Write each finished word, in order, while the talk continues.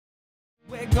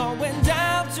We're going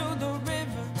down to the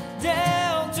river,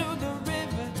 down to the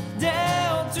river,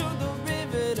 down to the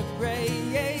river to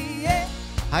pray.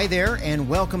 Hi there, and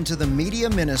welcome to the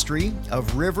media ministry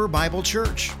of River Bible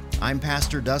Church. I'm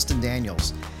Pastor Dustin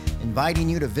Daniels, inviting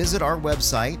you to visit our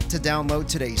website to download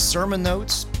today's sermon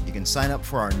notes. You can sign up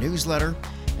for our newsletter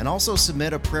and also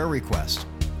submit a prayer request.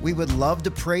 We would love to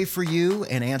pray for you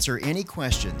and answer any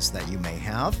questions that you may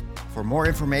have. For more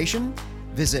information,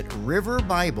 visit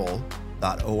riverbible.org.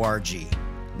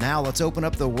 Now let's open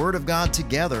up the Word of God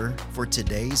together for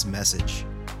today's message.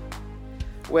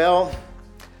 Well,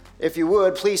 if you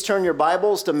would, please turn your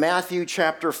Bibles to Matthew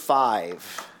chapter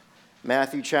 5.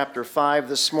 Matthew chapter 5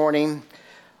 this morning.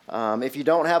 If you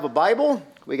don't have a Bible,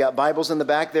 we got Bibles in the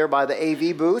back there by the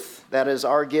AV booth. That is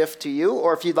our gift to you.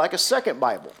 Or if you'd like a second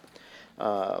Bible,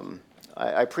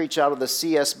 I preach out of the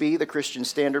CSB, the Christian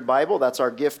Standard Bible. That's our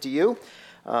gift to you.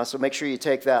 So make sure you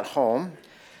take that home.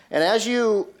 And as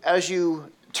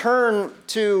you turn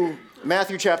to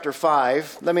Matthew chapter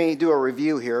 5, let me do a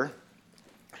review here.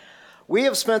 We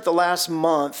have spent the last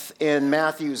month in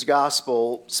Matthew's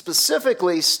Gospel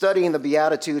specifically studying the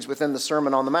Beatitudes within the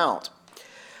Sermon on the Mount.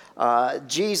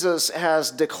 Jesus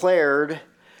has declared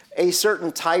a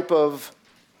certain type of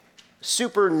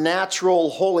supernatural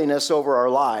holiness over our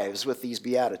lives with these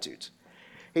Beatitudes.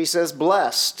 He says,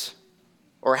 blessed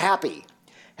or happy.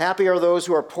 Happy are those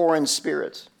who are poor in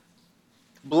spirit.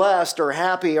 Blessed or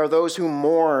happy are those who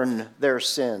mourn their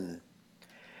sin.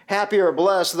 Happy or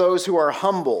blessed those who are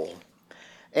humble.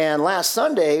 And last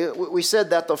Sunday, we said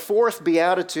that the fourth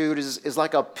beatitude is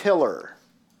like a pillar.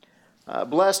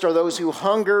 Blessed are those who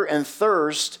hunger and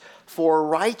thirst for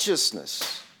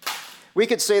righteousness. We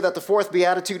could say that the fourth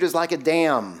beatitude is like a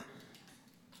dam.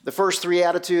 The first three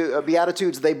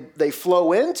beatitudes, they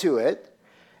flow into it,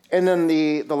 and then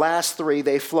the last three,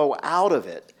 they flow out of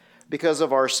it because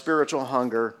of our spiritual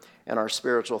hunger and our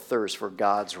spiritual thirst for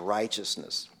God's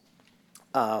righteousness.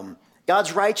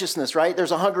 God's righteousness, right?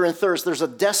 There's a hunger and thirst. There's a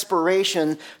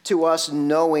desperation to us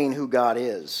knowing who God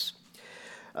is.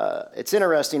 It's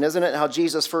interesting, isn't it, how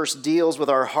Jesus first deals with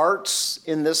our hearts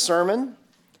in this sermon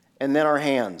and then our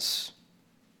hands.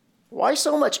 Why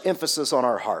so much emphasis on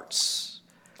our hearts?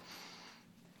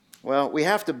 Well, we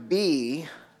have to be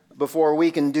before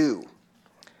we can do.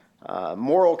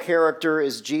 Moral character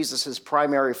is Jesus'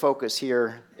 primary focus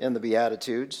here in the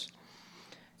Beatitudes.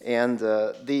 And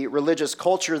the religious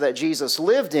culture that Jesus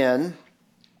lived in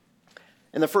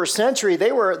the first century,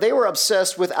 they were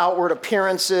obsessed with outward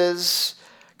appearances,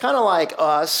 kind of like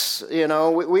us. You know,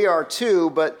 we are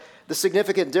too, but the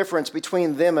significant difference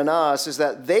between them and us is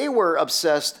that they were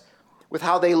obsessed with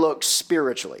how they look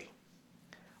spiritually.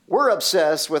 We're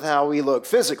obsessed with how we look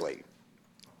physically.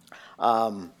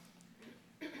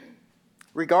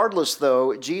 Regardless,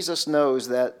 though, Jesus knows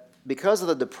that because of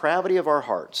the depravity of our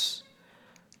hearts,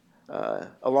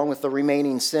 along with the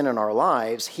remaining sin in our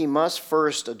lives, he must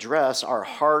first address our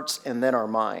hearts and then our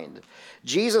mind.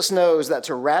 Jesus knows that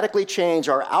to radically change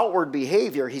our outward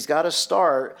behavior, he's got to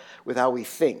start with how we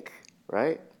think,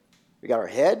 right? We got our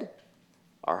head,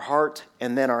 our heart,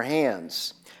 and then our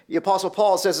hands. The Apostle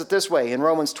Paul says it this way in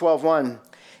Romans 12:1,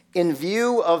 in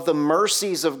view of the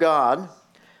mercies of God,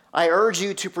 I urge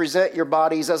you to present your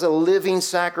bodies as a living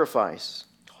sacrifice,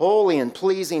 holy and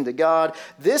pleasing to God.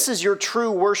 This is your true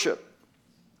worship.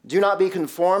 Do not be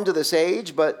conformed to this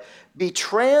age, but be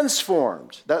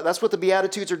transformed. That's what the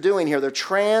Beatitudes are doing here. They're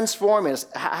transforming us.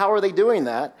 How are they doing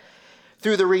that?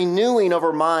 Through the renewing of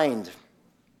our mind,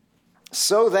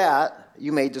 so that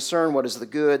you may discern what is the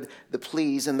good, the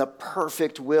pleased, and the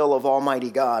perfect will of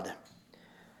Almighty God.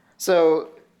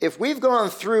 So, if we've gone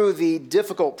through the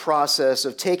difficult process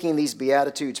of taking these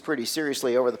Beatitudes pretty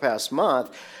seriously over the past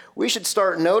month, we should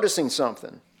start noticing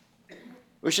something.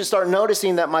 We should start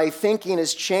noticing that my thinking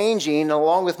is changing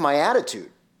along with my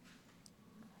attitude.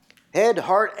 Head,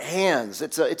 heart, hands.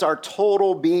 It's our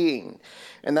total being.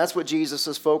 And that's what Jesus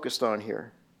is focused on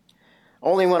here.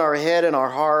 Only when our head and our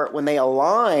heart, when they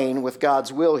align with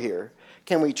God's will here,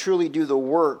 can we truly do the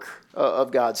work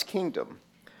of God's kingdom.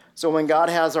 So when God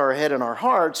has our head and our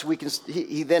hearts,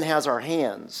 he then has our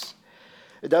hands.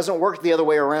 It doesn't work the other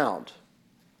way around.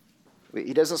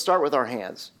 He doesn't start with our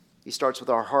hands. He starts with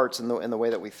our hearts in the way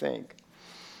that we think.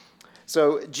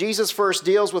 So Jesus first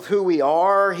deals with who we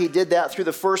are. He did that through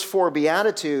the first four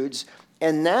Beatitudes.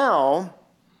 And now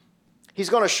he's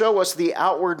going to show us the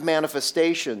outward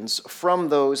manifestations from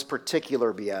those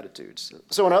particular Beatitudes.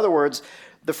 So in other words,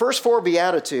 the first four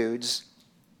Beatitudes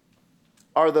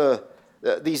are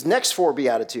these next four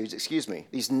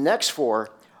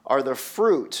are the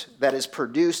fruit that is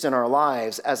produced in our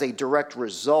lives as a direct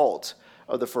result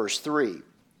of the first three.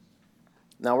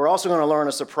 Now, we're also going to learn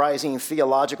a surprising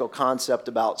theological concept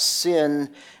about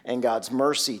sin and God's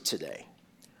mercy today.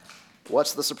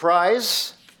 What's the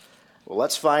surprise? Well,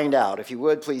 let's find out. If you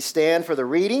would, please stand for the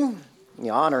reading and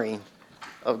the honoring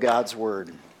of God's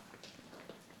word.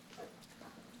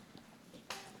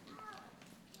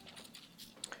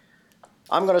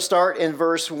 I'm going to start in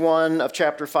verse 1 of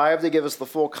chapter 5 to give us the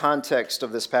full context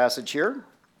of this passage here.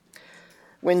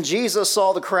 When Jesus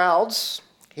saw the crowds,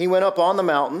 he went up on the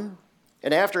mountain,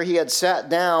 and after he had sat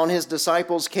down, his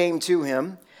disciples came to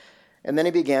him, and then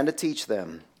he began to teach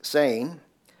them, saying,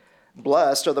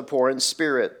 "Blessed are the poor in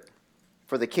spirit,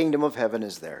 for the kingdom of heaven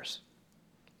is theirs.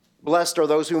 Blessed are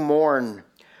those who mourn,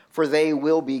 for they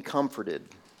will be comforted.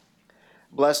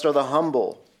 Blessed are the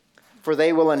humble, for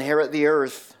they will inherit the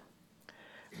earth.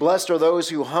 Blessed are those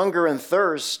who hunger and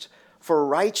thirst for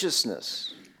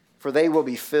righteousness, for they will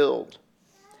be filled.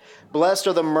 Blessed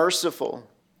are the merciful,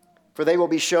 for they will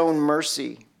be shown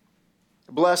mercy.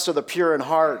 Blessed are the pure in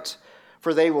heart,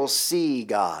 for they will see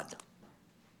God.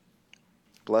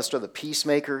 Blessed are the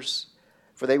peacemakers,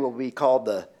 for they will be called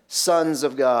the sons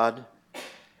of God.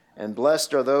 And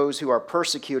blessed are those who are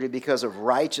persecuted because of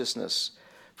righteousness,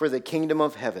 for the kingdom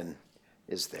of heaven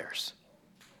is theirs."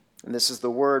 And this is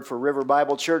the word for River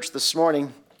Bible Church this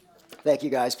morning. Thank you,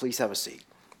 guys. Please have a seat.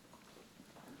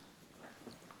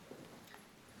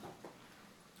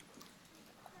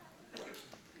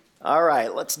 All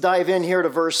right, let's dive in here to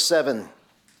verse 7.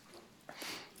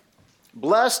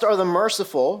 Blessed are the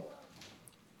merciful,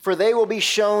 for they will be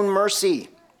shown mercy.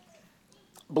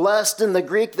 Blessed in the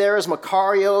Greek there is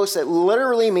makarios. It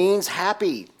literally means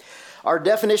happy. Our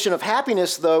definition of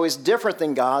happiness, though, is different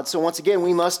than God's. So once again,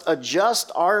 we must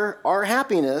adjust our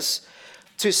happiness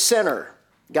to center.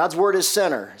 God's word is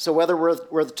center. So whether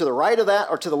we're to the right of that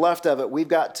or to the left of it, we've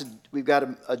got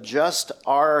to adjust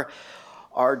our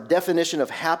definition of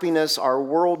happiness, our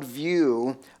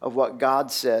worldview of what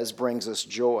God says brings us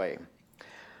joy.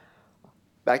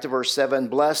 Back to verse 7,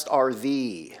 blessed are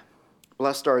thee.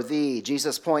 Blessed are thee.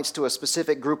 Jesus points to a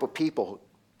specific group of people.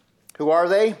 Who are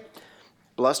they?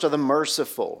 Blessed are the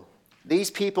merciful.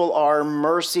 These people are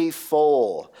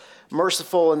merciful.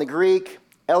 Merciful in the Greek,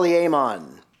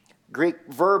 eleemon. Greek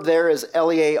verb there is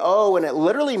eleao, and it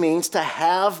literally means to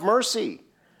have mercy.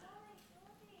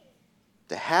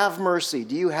 To have mercy.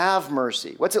 Do you have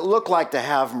mercy? What's it look like to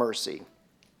have mercy?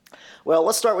 Well,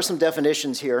 let's start with some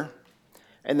definitions here.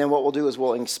 And then what we'll do is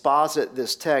we'll exposit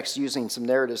this text using some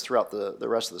narratives throughout the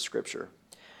rest of the scripture.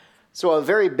 So a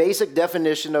very basic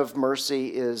definition of mercy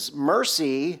is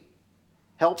mercy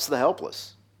helps the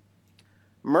helpless.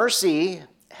 Mercy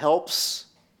helps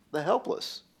the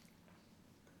helpless.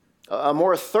 A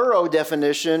more thorough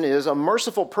definition is a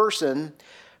merciful person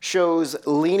shows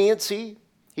leniency,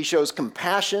 he shows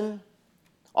compassion,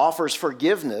 offers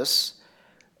forgiveness,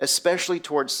 especially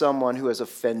towards someone who has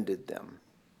offended them.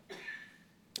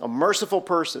 A merciful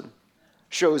person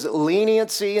shows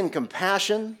leniency and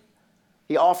compassion.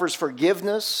 He offers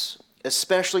forgiveness,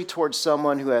 especially towards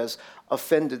someone who has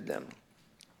offended them.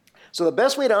 So the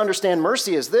best way to understand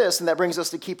mercy is this, and that brings us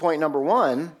to key point number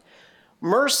 1.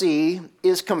 Mercy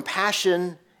is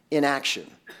compassion in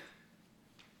action.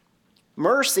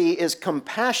 Mercy is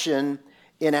compassion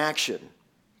in action.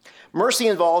 Mercy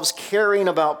involves caring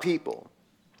about people.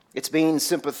 It's being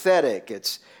sympathetic.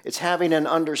 It's having an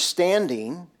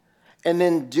understanding and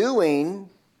then doing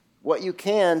what you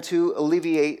can to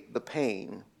alleviate the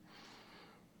pain.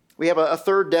 We have a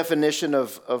third definition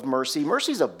of mercy.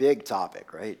 Mercy is a big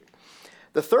topic, right?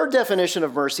 The third definition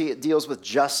of mercy, it deals with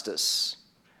justice.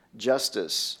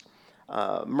 Justice.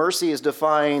 Mercy is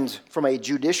defined from a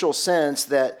judicial sense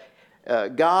that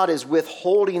God is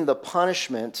withholding the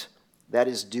punishment that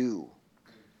is due.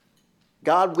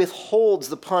 God withholds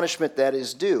the punishment that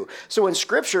is due. So in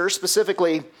Scripture,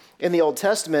 specifically in the Old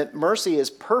Testament, mercy is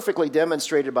perfectly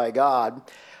demonstrated by God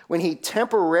when he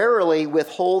temporarily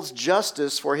withholds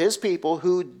justice for his people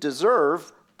who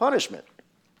deserve punishment.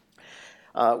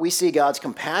 We see God's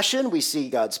compassion, we see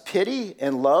God's pity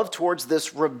and love towards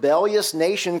this rebellious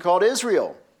nation called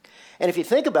Israel. And if you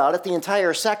think about it, the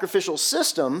entire sacrificial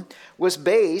system was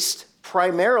based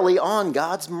primarily on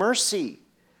God's mercy.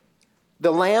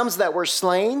 The lambs that were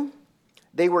slain,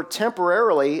 they were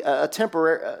temporary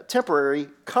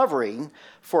covering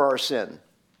for our sin.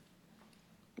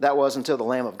 That was until the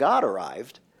Lamb of God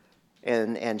arrived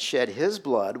and shed his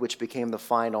blood, which became the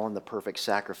final and the perfect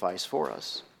sacrifice for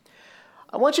us.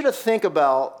 I want you to think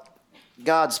about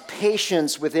God's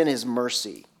patience within his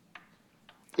mercy.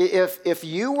 If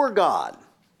you were God,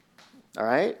 all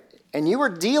right, and you were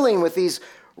dealing with these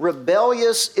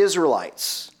rebellious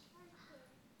Israelites,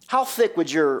 how thick would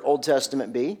your Old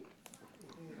Testament be?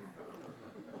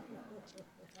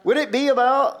 Would it be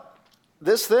about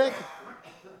this thick?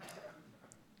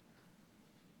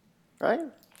 Right?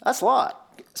 That's a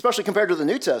lot, especially compared to the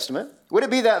New Testament. Would it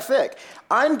be that thick?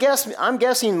 I'm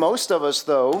guessing most of us,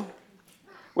 though,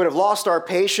 would have lost our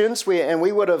patience, and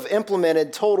we would have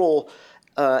implemented total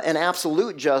and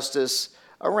absolute justice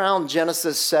around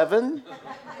Genesis 7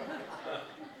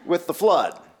 with the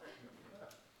flood.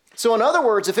 So in other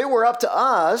words, if it were up to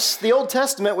us, the Old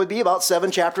Testament would be about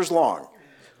 7 chapters long.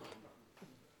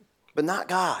 But not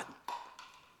God.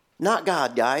 Not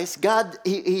God, guys. God,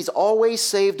 he's always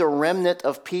saved a remnant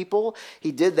of people.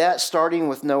 He did that starting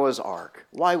with Noah's Ark.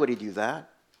 Why would he do that?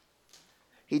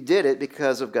 He did it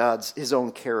because of his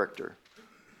own character.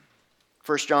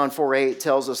 1 John 4:8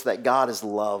 tells us that God is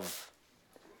love.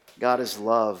 God is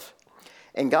love.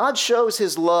 And God shows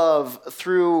his love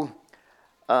through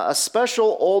a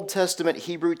special Old Testament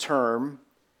Hebrew term.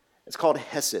 It's called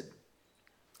hesed.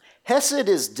 Hesed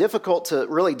is difficult to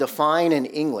really define in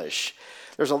English.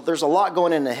 There's a lot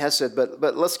going into hesed,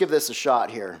 but let's give this a shot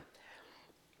here.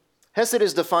 Hesed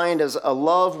is defined as a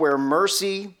love where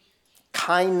mercy,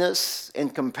 kindness,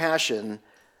 and compassion,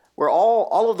 where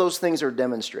all of those things are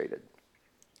demonstrated.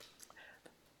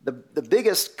 The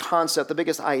biggest concept, the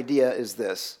biggest idea is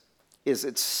this, is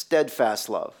it's steadfast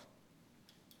love.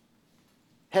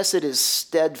 Hesed is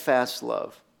steadfast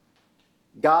love.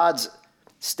 God's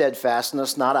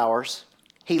steadfastness, not ours.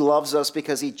 He loves us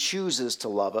because he chooses to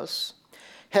love us.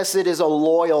 Hesed is a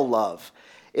loyal love.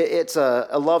 It's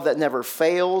a love that never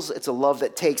fails. It's a love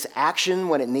that takes action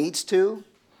when it needs to.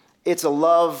 It's a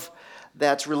love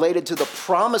that's related to the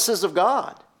promises of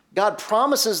God. God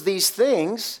promises these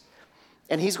things,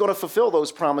 and he's going to fulfill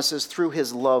those promises through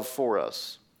his love for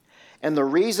us. And the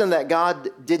reason that God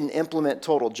didn't implement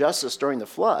total justice during the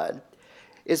flood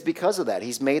is because of that.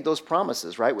 He's made those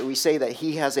promises, right? We say that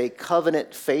he has a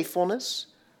covenant faithfulness.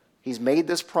 He's made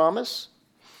this promise.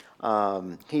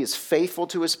 He is faithful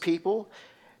to his people.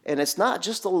 And it's not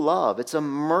just a love, it's a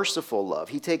merciful love.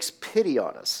 He takes pity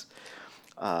on us.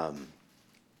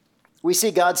 We see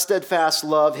God's steadfast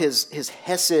love, his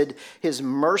hesed, his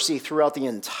mercy throughout the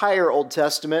entire Old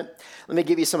Testament. Let me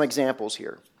give you some examples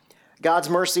here.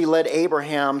 God's mercy led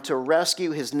Abraham to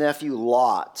rescue his nephew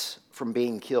Lot from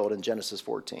being killed in Genesis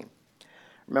 14.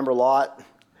 Remember Lot?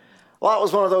 Lot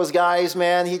was one of those guys,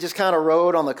 man. He just kind of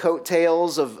rode on the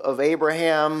coattails of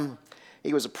Abraham.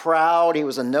 He was proud. He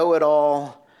was a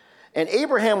know-it-all. And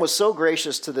Abraham was so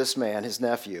gracious to this man, his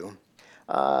nephew.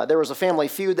 There was a family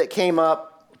feud that came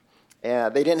up.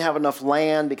 They didn't have enough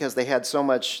land because they had so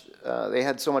much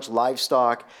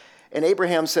livestock. And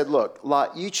Abraham said, look,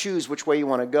 Lot, you choose which way you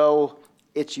want to go.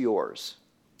 It's yours.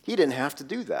 He didn't have to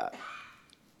do that.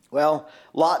 Well,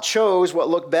 Lot chose what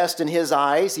looked best in his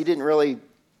eyes. He didn't really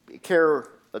care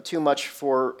too much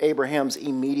for Abraham's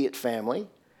immediate family.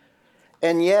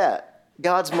 And yet,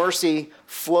 God's mercy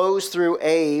flows through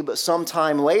Abe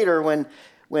sometime later when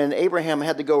Abraham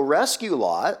had to go rescue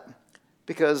Lot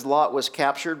because Lot was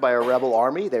captured by a rebel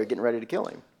army. They were getting ready to kill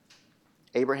him.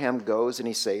 Abraham goes and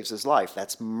he saves his life.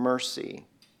 That's mercy.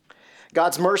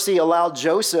 God's mercy allowed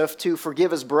Joseph to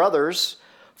forgive his brothers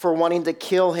for wanting to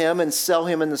kill him and sell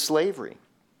him into slavery.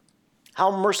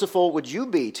 How merciful would you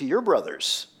be to your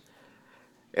brothers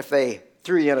if they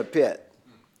threw you in a pit,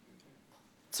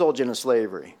 sold you into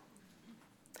slavery?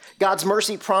 God's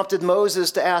mercy prompted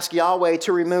Moses to ask Yahweh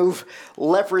to remove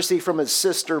leprosy from his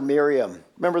sister Miriam.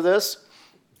 Remember this?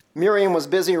 Miriam was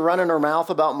busy running her mouth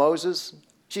about Moses.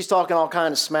 She's talking all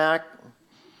kind of smack.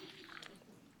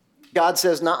 God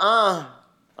says, You're not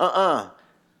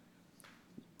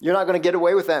going to get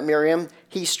away with that, Miriam.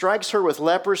 He strikes her with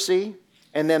leprosy,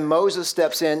 and then Moses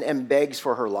steps in and begs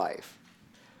for her life.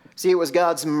 See, it was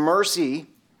God's mercy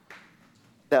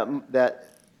that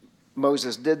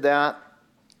Moses did that.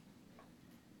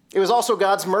 It was also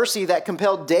God's mercy that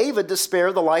compelled David to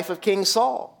spare the life of King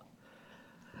Saul.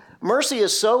 Mercy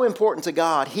is so important to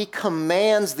God, he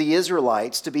commands the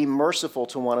Israelites to be merciful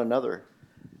to one another.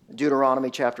 Deuteronomy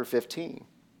chapter 15.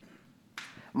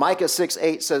 Micah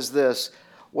 6:8 says this,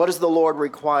 what does the Lord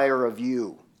require of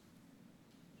you?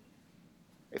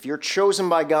 If you're chosen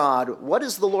by God, what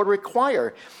does the Lord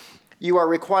require? You are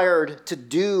required to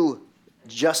do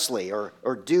justly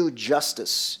or do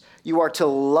justice. You are to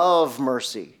love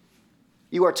mercy.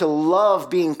 You are to love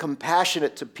being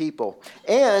compassionate to people.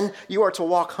 And you are to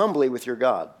walk humbly with your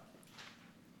God.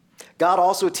 God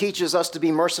also teaches us to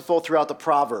be merciful throughout the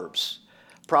Proverbs.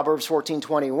 Proverbs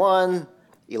 14:21,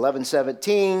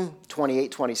 11:17,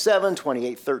 28:27,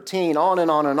 28:13, on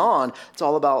and on and on. It's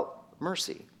all about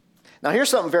mercy. Now here's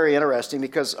something very interesting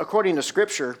because according to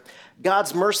Scripture,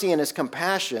 God's mercy and his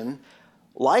compassion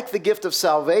Like the gift of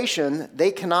salvation,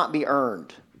 they cannot be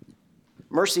earned.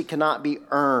 Mercy cannot be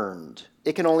earned.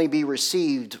 It can only be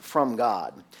received from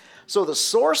God. So the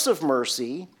source of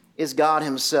mercy is God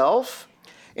himself.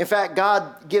 In fact,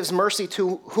 God gives mercy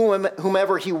to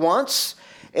whomever he wants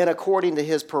and according to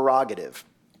his prerogative.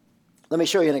 Let me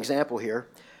show you an example here.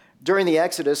 During the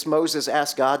Exodus, Moses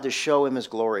asked God to show him his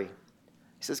glory.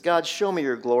 He says, God, show me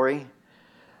your glory.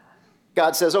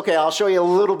 God says, okay, I'll show you a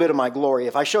little bit of my glory.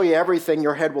 If I show you everything,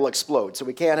 your head will explode. So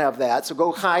we can't have that. So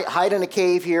go hide in a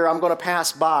cave here. I'm going to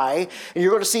pass by. And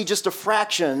you're going to see just a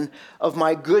fraction of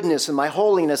my goodness and my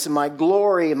holiness and my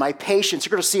glory and my patience.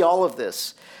 You're going to see all of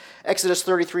this. Exodus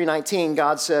 33:19,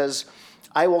 God says,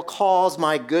 I will cause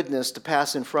my goodness to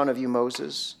pass in front of you,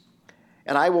 Moses.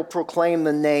 And I will proclaim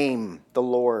the name, the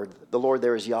Lord. The Lord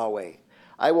there is Yahweh.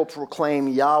 I will proclaim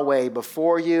Yahweh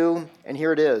before you. And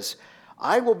here it is.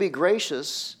 I will be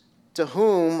gracious to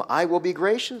whom I will be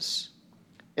gracious.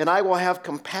 And I will have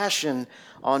compassion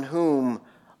on whom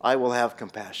I will have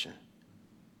compassion.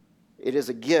 It is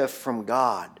a gift from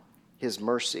God, his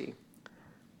mercy.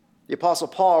 The Apostle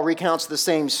Paul recounts the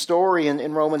same story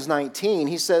in Romans 19.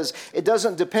 He says, it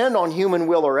doesn't depend on human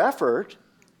will or effort.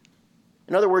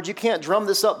 In other words, you can't drum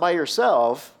this up by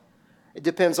yourself. It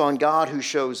depends on God who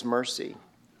shows mercy.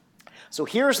 So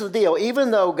here's the deal.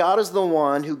 Even though God is the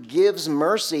one who gives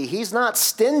mercy, he's not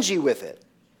stingy with it.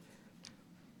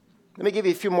 Let me give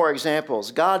you a few more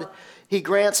examples. God, he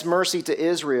grants mercy to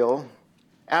Israel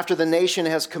after the nation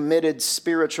has committed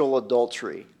spiritual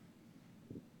adultery.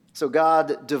 So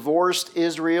God divorced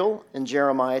Israel in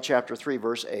Jeremiah chapter 3,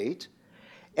 verse 8.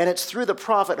 And it's through the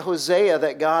prophet Hosea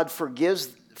that God forgives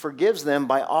them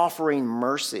by offering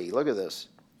mercy. Look at this.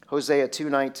 Hosea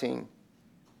 2:19.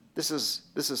 This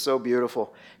is so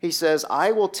beautiful. He says,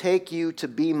 I will take you to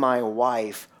be my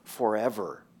wife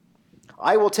forever.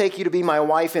 I will take you to be my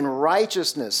wife in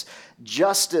righteousness,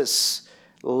 justice,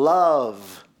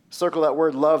 love. Circle that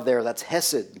word love there. That's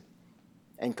hesed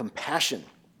and compassion.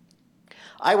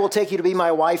 I will take you to be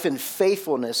my wife in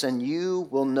faithfulness, and you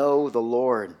will know the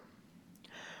Lord.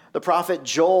 The prophet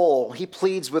Joel, he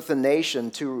pleads with the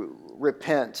nation to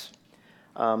repent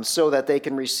so that they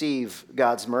can receive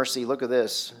God's mercy. Look at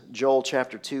this. Joel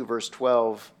chapter 2, verse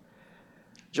 12.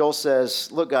 Joel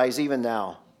says, look, guys, even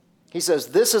now. He says,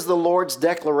 this is the Lord's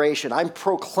declaration. I'm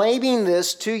proclaiming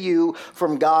this to you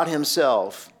from God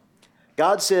himself.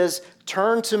 God says,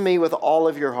 turn to me with all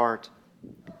of your heart.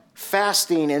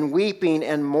 Fasting and weeping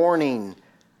and mourning.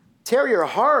 Tear your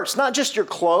hearts, not just your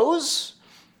clothes.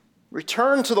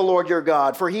 Return to the Lord your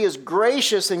God, for he is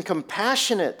gracious and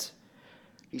compassionate.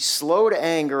 He's slow to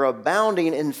anger,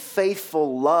 abounding in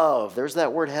faithful love. There's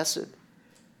that word hesed.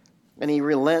 And he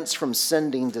relents from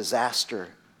sending disaster.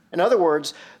 In other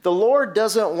words, the Lord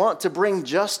doesn't want to bring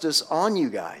justice on you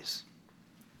guys.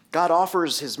 God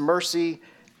offers his mercy,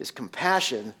 his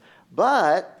compassion,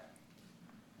 but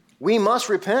we must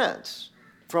repent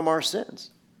from our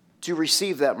sins to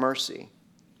receive that mercy.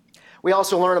 We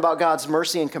also learn about God's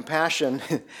mercy and compassion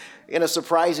in a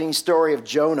surprising story of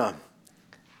Jonah.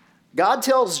 God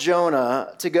tells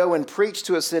Jonah to go and preach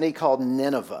to a city called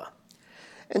Nineveh.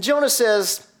 And Jonah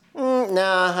says,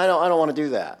 nah, I don't want to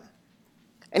do that.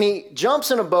 And he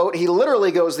jumps in a boat. He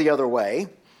literally goes the other way.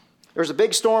 There's a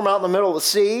big storm out in the middle of the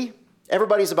sea.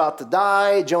 Everybody's about to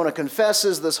die. Jonah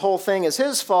confesses this whole thing is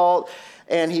his fault,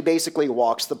 and he basically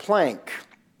walks the plank.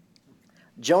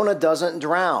 Jonah doesn't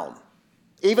drown,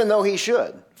 even though he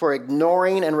should, for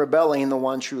ignoring and rebelling the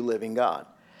one true living God.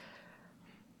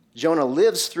 Jonah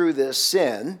lives through this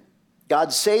sin.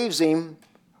 God saves him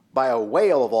by a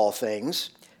whale of all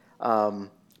things.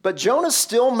 But Jonah's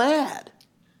still mad.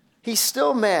 He's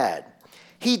still mad.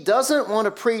 He doesn't want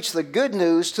to preach the good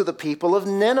news to the people of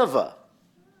Nineveh.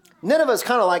 Nineveh is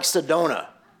kind of like Sedona.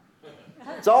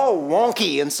 It's all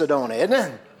wonky in Sedona, isn't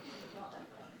it?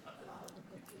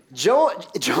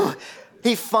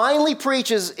 He finally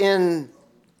preaches in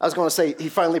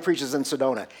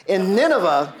Sedona. In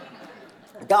Nineveh,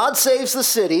 God saves the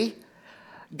city.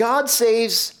 God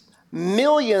saves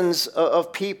millions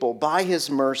of people by his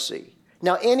mercy.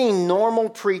 Now, any normal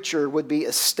preacher would be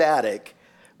ecstatic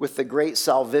with the great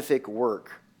salvific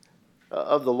work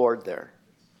of the Lord there.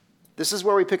 This is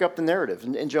where we pick up the narrative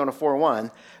in Jonah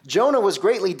 4:1. Jonah was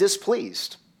greatly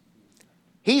displeased.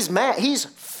 He's mad. He's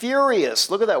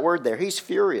furious. Look at that word there. He's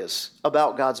furious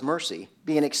about God's mercy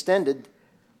being extended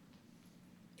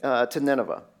to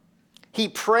Nineveh. He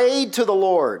prayed to the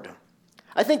Lord.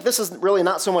 I think this is really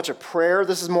not so much a prayer.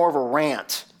 This is more of a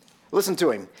rant. Listen to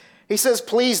him. He says,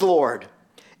 please, Lord,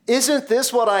 isn't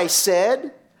this what I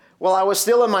said while I was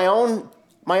still in my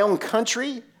own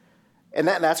country? And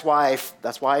that's why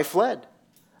I fled.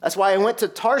 That's why I went to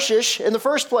Tarshish in the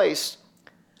first place.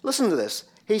 Listen to this.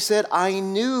 He said, I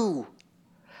knew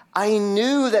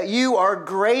that you are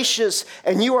gracious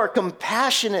and you are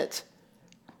compassionate.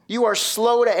 You are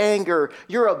slow to anger.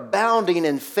 You're abounding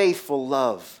in faithful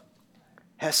love.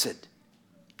 Hesed.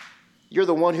 You're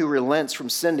the one who relents from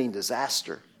sending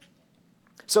disaster.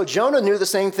 So Jonah knew the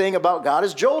same thing about God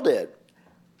as Joel did.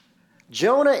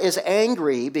 Jonah is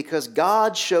angry because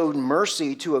God showed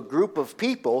mercy to a group of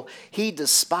people he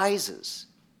despises.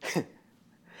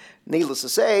 Needless to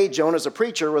say, Jonah's a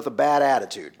preacher with a bad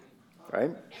attitude,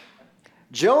 right?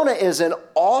 Jonah is an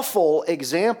awful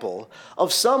example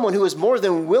of someone who is more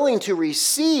than willing to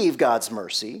receive God's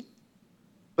mercy,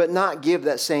 but not give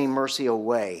that same mercy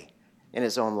away in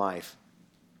his own life.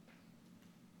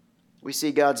 We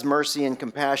see God's mercy and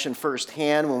compassion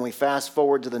firsthand when we fast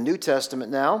forward to the New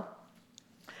Testament now.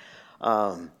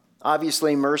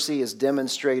 Obviously, mercy is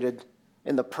demonstrated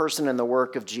in the person and the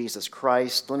work of Jesus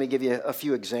Christ. Let me give you a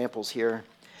few examples here.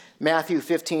 Matthew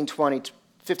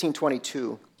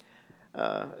 15:22.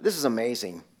 This is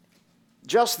amazing.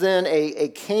 Just then, a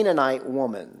Canaanite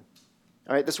woman.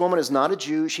 All right, this woman is not a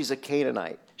Jew. She's a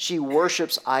Canaanite. She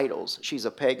worships idols. She's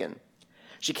a pagan.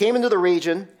 She came into the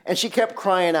region, and she kept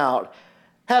crying out,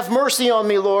 "Have mercy on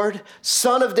me, Lord,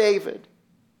 Son of David."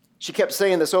 She kept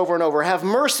saying this over and over. "Have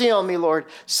mercy on me, Lord,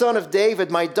 Son of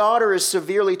David. My daughter is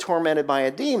severely tormented by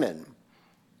a demon."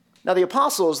 Now, the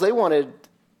apostles, they wanted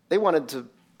to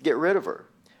get rid of her,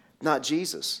 not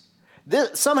Jesus.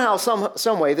 Somehow,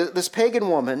 some way, this pagan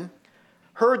woman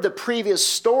heard the previous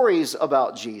stories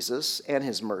about Jesus and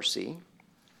his mercy,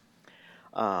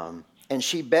 and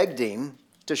she begged him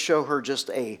to show her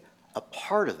just a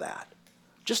part of that,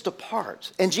 just a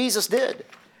part. And Jesus did.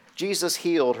 Jesus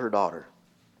healed her daughter.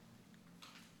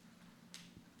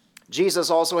 Jesus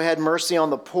also had mercy on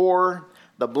the poor,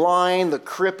 the blind, the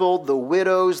crippled, the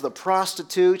widows, the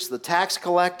prostitutes, the tax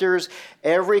collectors,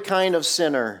 every kind of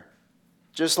sinner,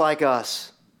 just like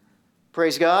us.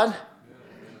 Praise God.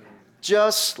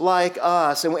 Just like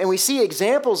us. And we see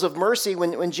examples of mercy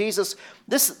when Jesus,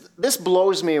 this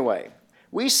blows me away.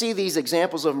 We see these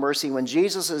examples of mercy when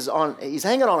Jesus he's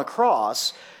hanging on a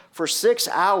cross for 6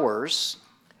 hours,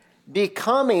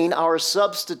 becoming our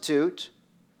substitute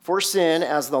for sin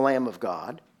as the Lamb of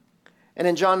God. And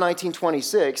in John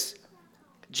 19:26,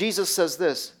 Jesus says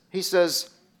this. He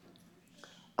says,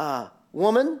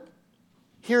 "Woman,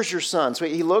 here's your son." So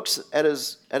he looks at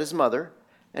his mother,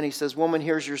 and he says, "Woman,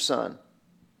 here's your son."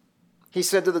 He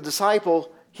said to the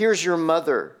disciple, "Here's your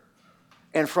mother."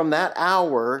 And from that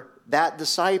hour, that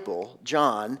disciple,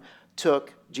 John,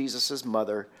 took Jesus'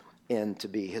 mother in to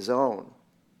be his own.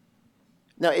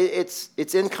 Now,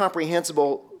 it's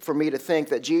incomprehensible for me to think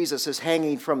that Jesus is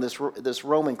hanging from this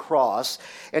Roman cross,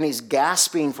 and he's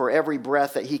gasping for every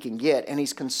breath that he can get, and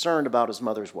he's concerned about his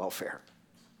mother's welfare.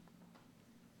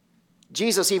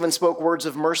 Jesus even spoke words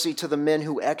of mercy to the men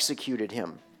who executed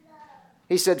him.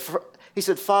 He said,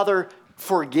 "Father,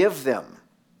 forgive them."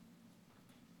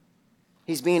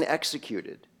 He's being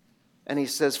executed, and he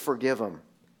says, "Forgive them.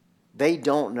 They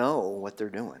don't know what they're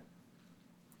doing.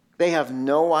 They have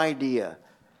no idea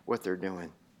what they're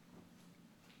doing."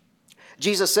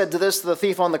 Jesus said to the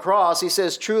thief on the cross, he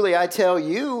says, "Truly I tell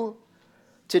you,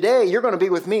 today you're going to be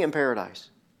with me in paradise."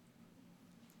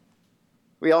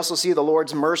 We also see the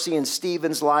Lord's mercy in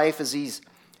Stephen's life as he's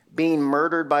being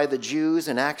murdered by the Jews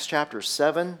in Acts chapter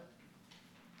 7.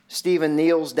 Stephen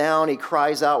kneels down, he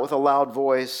cries out with a loud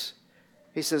voice.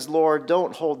 He says, "Lord,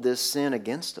 don't hold this sin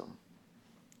against them."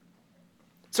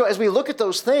 So as we look at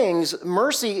those things,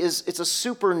 mercy it's a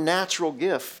supernatural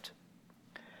gift.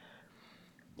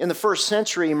 In the first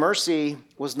century, mercy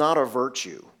was not a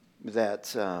virtue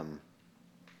that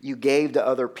you gave to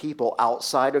other people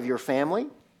outside of your family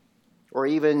or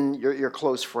even your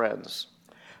close friends.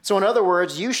 So in other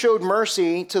words, you showed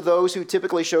mercy to those who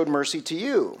typically showed mercy to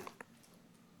you.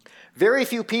 Very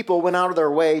few people went out of their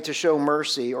way to show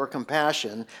mercy or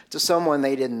compassion to someone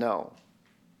they didn't know.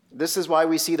 This is why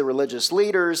we see the religious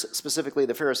leaders, specifically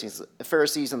the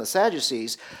Pharisees and the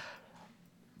Sadducees,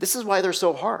 this is why they're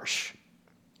so harsh.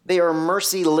 They are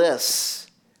merciless.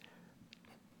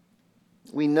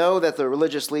 We know that the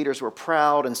religious leaders were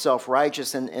proud and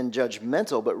self-righteous and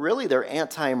judgmental, but really they're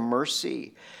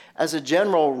anti-mercy. As a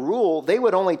general rule, they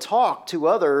would only talk to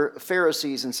other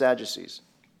Pharisees and Sadducees.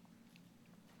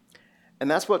 And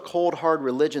that's what cold, hard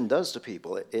religion does to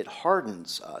people. It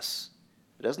hardens us.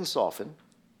 It doesn't soften.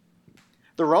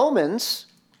 The Romans,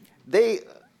 this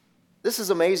is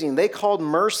amazing. They called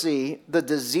mercy the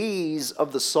disease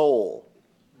of the soul.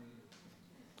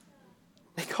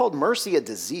 They called mercy a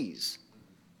disease.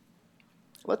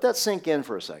 Let that sink in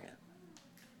for a second.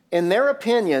 In their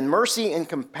opinion, mercy and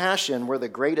compassion were the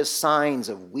greatest signs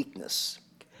of weakness.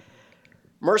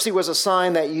 Mercy was a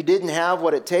sign that you didn't have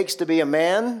what it takes to be a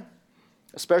man,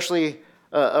 especially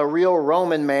a real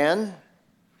Roman man.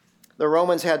 The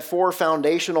Romans had 4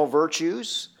 foundational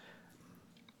virtues.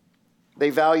 They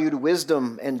valued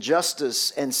wisdom and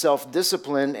justice and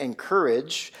self-discipline and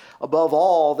courage. Above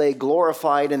all, they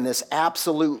glorified in this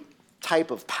absolute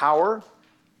type of power.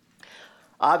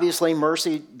 Obviously,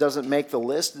 mercy doesn't make the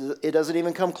list. It doesn't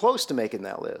even come close to making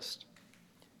that list.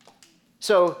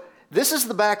 So this is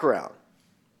the background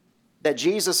that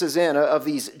Jesus is in of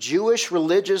these Jewish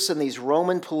religious and these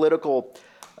Roman political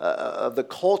of the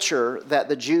culture that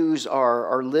the Jews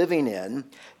are living in.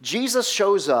 Jesus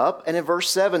shows up, and in verse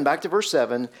 7, back to verse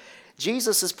 7,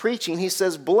 Jesus is preaching. He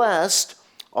says, "Blessed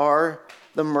are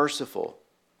the merciful,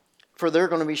 for they're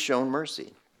going to be shown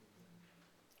mercy."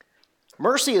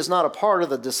 Mercy is not a part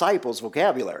of the disciples'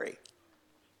 vocabulary.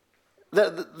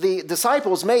 The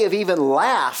disciples may have even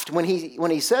laughed when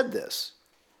he said this.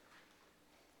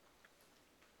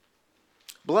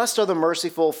 Blessed are the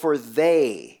merciful, for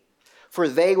they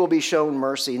will be shown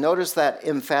mercy. Notice that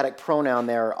emphatic pronoun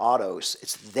there, autos.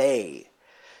 It's they.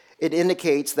 It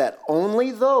indicates that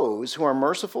only those who are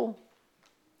merciful,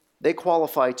 they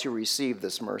qualify to receive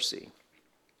this mercy.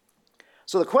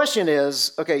 So the question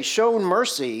is, okay, shown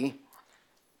mercy,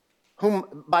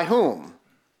 by whom?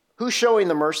 Who's showing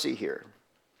the mercy here?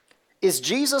 Is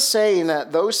Jesus saying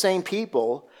that those same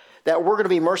people that we're going to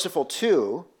be merciful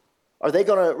to, are they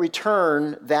going to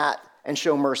return that and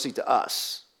show mercy to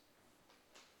us?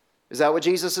 Is that what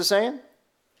Jesus is saying?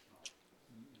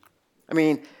 I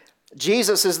mean,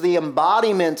 Jesus is the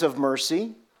embodiment of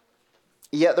mercy,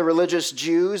 yet the religious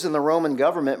Jews and the Roman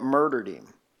government murdered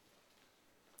him.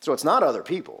 So it's not other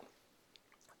people.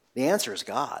 The answer is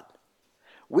God.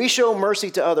 We show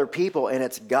mercy to other people, and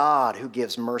it's God who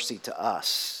gives mercy to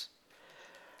us.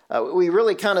 We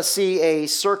really kind of see a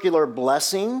circular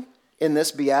blessing in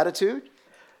this beatitude.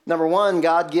 Number one,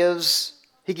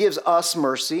 He gives us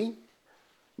mercy.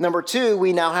 Number two,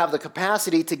 we now have the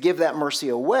capacity to give that mercy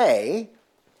away.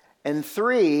 And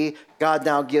 3, God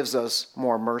now gives us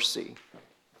more mercy.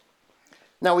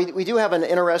 Now, we do have an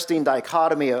interesting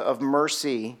dichotomy of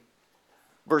mercy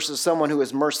versus someone who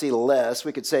is merciless.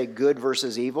 We could say good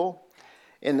versus evil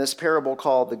in this parable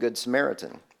called the Good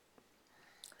Samaritan.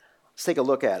 Let's take a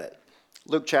look at it.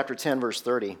 Luke chapter 10, verse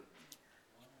 30.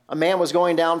 A man was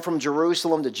going down from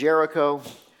Jerusalem to Jericho,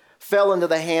 fell into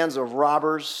the hands of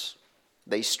robbers.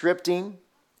 They stripped him,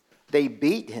 they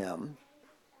beat him,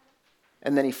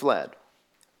 and then he fled.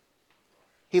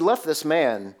 He left this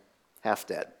man half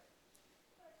dead.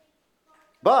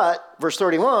 But, verse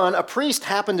 31, a priest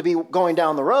happened to be going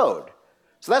down the road.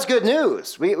 So that's good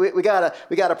news. We got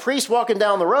a priest walking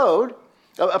down the road.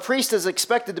 A priest is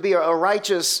expected to be a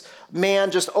righteous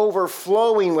man just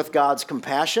overflowing with God's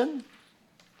compassion.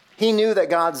 He knew that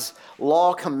God's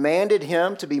law commanded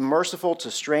him to be merciful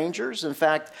to strangers. In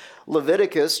fact,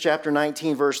 Leviticus chapter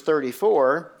 19, verse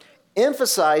 34,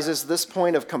 emphasizes this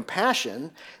point of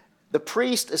compassion. The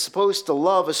priest is supposed to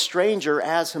love a stranger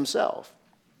as himself.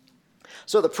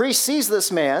 So the priest sees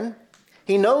this man.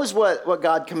 He knows what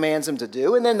God commands him to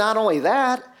do. And then not only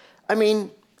that, I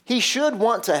mean, he should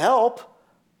want to help.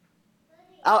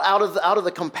 Out of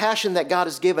the compassion that God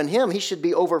has given him, he should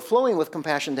be overflowing with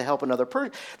compassion to help another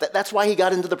person. That's why he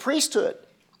got into the priesthood,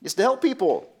 is to help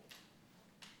people.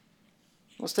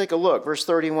 Let's take a look, verse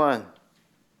 31.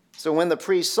 So when the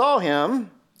priest saw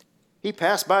him, he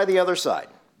passed by the other side.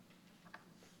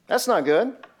 That's not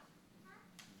good.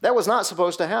 That was not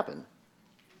supposed to happen.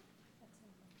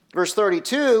 Verse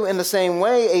 32, in the same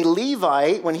way, a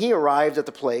Levite, when he arrived at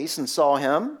the place and saw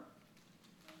him.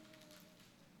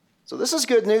 So this is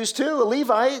good news too. A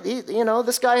Levite,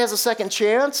 this guy has a second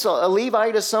chance. A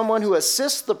Levite is someone who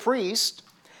assists the priest.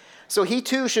 So he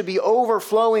too should be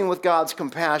overflowing with God's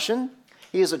compassion.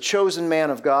 He is a chosen man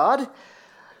of God.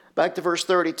 Back to verse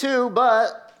 32,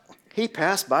 but he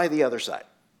passed by the other side.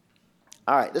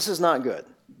 All right, this is not good.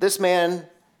 This man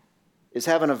is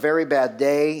having a very bad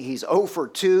day. He's 0 for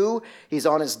 2. He's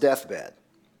on his deathbed.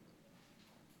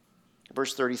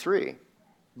 Verse 33,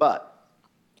 But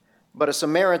a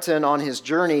Samaritan on his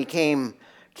journey came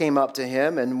up to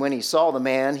him, and when he saw the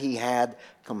man, he had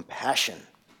compassion.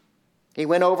 He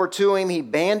went over to him, he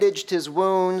bandaged his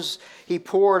wounds, he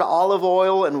poured olive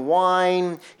oil and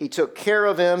wine, he took care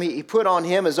of him, he put him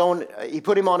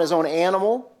on his own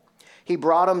animal, he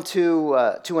brought him to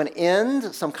an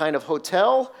inn, some kind of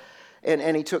hotel,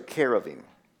 and he took care of him.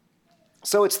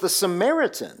 So it's the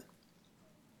Samaritan,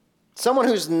 someone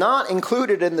who's not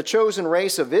included in the chosen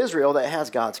race of Israel, that has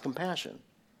God's compassion.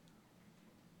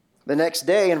 The next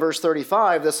day, in verse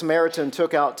 35, the Samaritan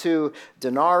took out 2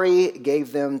 denarii,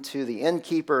 gave them to the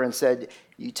innkeeper, and said,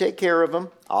 you take care of them.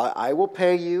 I will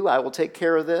pay you. I will take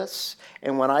care of this.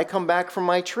 And when I come back from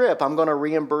my trip, I'm going to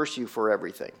reimburse you for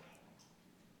everything.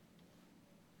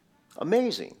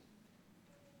 Amazing.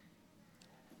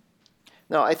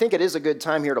 Now, I think it is a good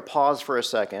time here to pause for a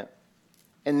second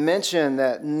and mention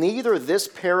that neither this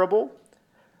parable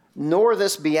nor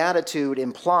this beatitude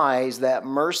implies that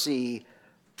mercy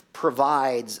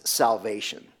provides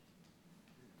salvation.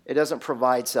 It doesn't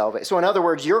provide salvation. So in other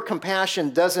words, your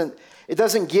compassion doesn't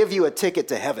give you a ticket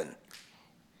to heaven.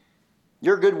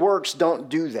 Your good works don't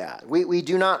do that. We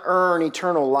do not earn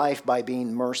eternal life by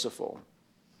being merciful.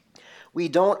 We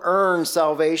don't earn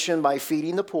salvation by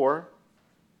feeding the poor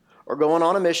or going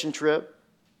on a mission trip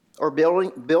or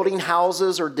building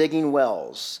houses or digging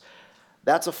wells.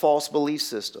 That's a false belief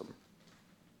system.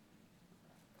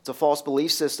 It's a false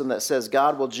belief system that says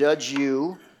God will judge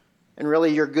you and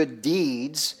really your good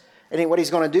deeds. And what he's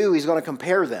going to do, he's going to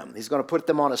compare them. He's going to put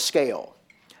them on a scale.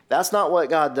 That's not what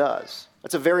God does.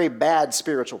 That's a very bad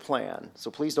spiritual plan.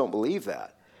 So please don't believe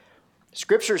that.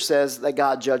 Scripture says that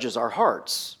God judges our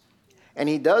hearts. And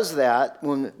he does that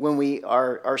when we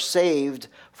are saved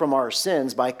from our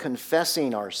sins by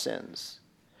confessing our sins.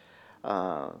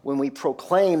 When we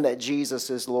proclaim that Jesus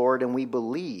is Lord and we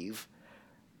believe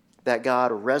that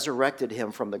God resurrected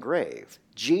him from the grave.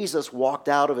 Jesus walked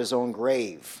out of his own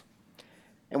grave.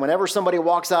 And whenever somebody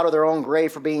walks out of their own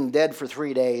grave for being dead for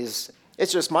 3 days,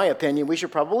 it's just my opinion, we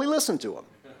should probably listen to them.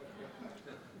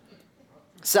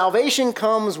 Salvation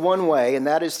comes one way, and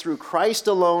that is through Christ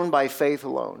alone, by faith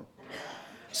alone.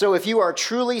 So if you are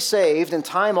truly saved, and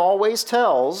time always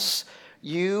tells,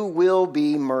 you will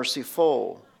be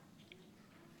merciful.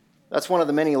 That's one of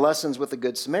the many lessons with the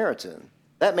Good Samaritan.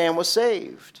 That man was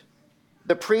saved.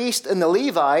 The priest and the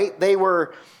Levite, they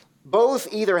were both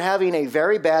either having a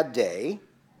very bad day,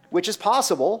 which is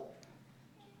possible,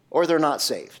 or they're not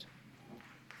saved.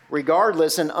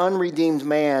 Regardless, an unredeemed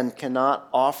man cannot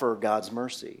offer God's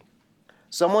mercy.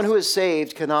 Someone who is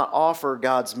saved cannot offer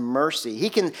God's mercy. He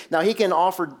can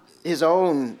offer his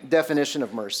own definition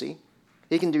of mercy.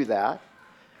 He can do that.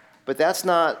 But that's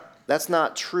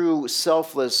not true,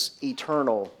 selfless,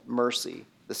 eternal mercy,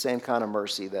 the same kind of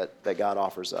mercy that God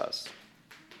offers us.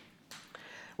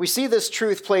 We see this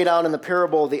truth played out in the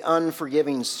parable of the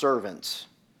unforgiving servant.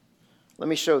 Let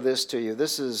me show this to you.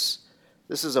 This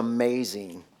is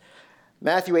amazing.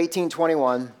 Matthew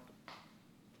 18:21.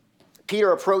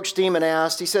 Peter approached him and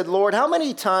asked, he said, Lord, how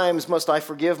many times must I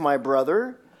forgive my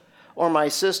brother or my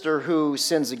sister who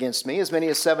sins against me? As many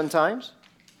as 7 times?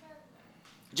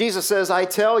 Jesus says, I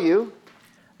tell you,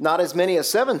 not as many as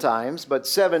 7 times, but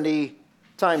 70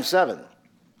 times 7.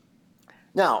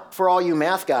 Now, for all you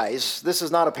math guys, this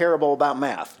is not a parable about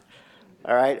math.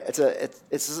 All right?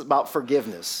 It's about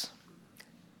forgiveness.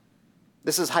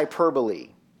 This is hyperbole.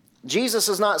 Jesus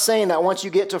is not saying that once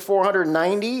you get to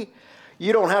 490,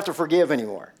 you don't have to forgive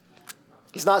anymore.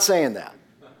 He's not saying that.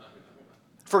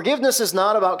 Forgiveness is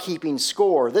not about keeping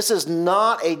score. This is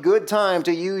not a good time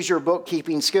to use your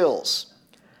bookkeeping skills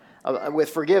with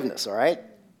forgiveness, all right?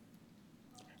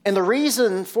 And the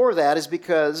reason for that is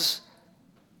because,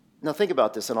 now think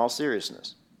about this in all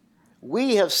seriousness.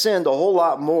 We have sinned a whole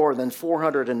lot more than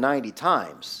 490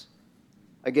 times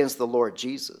against the Lord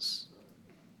Jesus.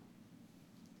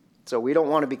 So we don't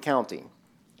want to be counting.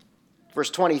 Verse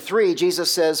 23,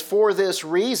 Jesus says, for this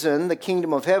reason, the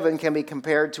kingdom of heaven can be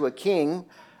compared to a king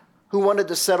who wanted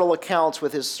to settle accounts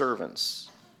with his servants.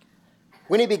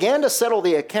 When he began to settle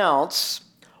the accounts,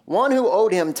 one who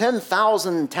owed him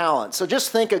 10,000 talents. So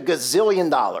just think $1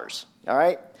 gazillion, all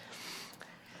right?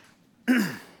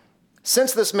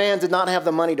 Since this man did not have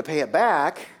the money to pay it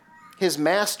back, his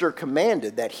master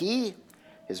commanded that he,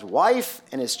 his wife,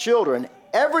 and his children,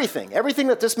 everything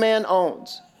that this man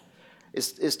owns,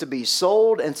 is to be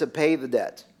sold and to pay the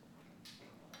debt.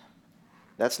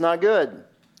 That's not good.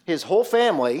 His whole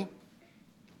family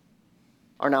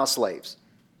are now slaves.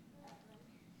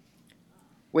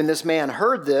 When this man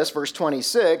heard this, verse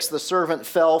 26, the servant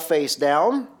fell face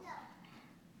down.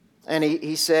 And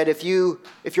he said, if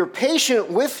you're patient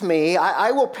with me,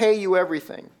 I will pay you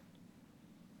everything.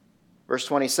 Verse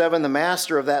 27, the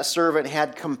master of that servant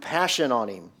had compassion on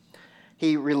him.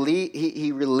 He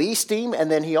released him, and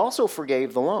then he also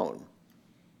forgave the loan.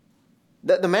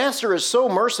 The master is so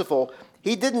merciful,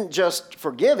 he didn't just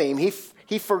forgive him,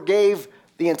 he forgave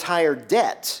the entire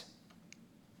debt.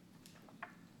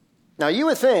 Now, you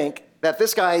would think that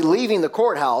this guy leaving the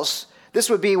courthouse, this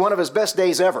would be one of his best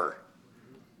days ever.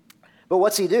 But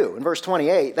what's he do? In verse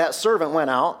 28, that servant went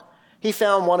out. He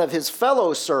found one of his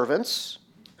fellow servants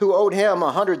who owed him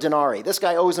 100 denarii. This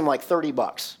guy owes him like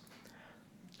 $30.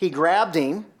 He grabbed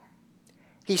him.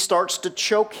 He starts to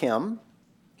choke him.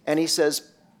 And he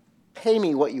says, pay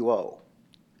me what you owe.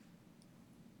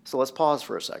 So let's pause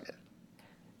for a second.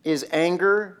 Is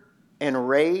anger and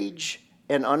rage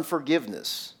and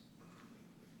unforgiveness,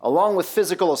 along with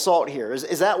physical assault here,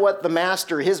 is that what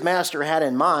his master had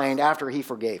in mind after he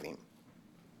forgave him?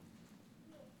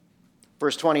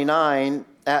 Verse 29,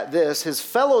 at this, his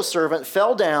fellow servant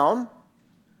fell down,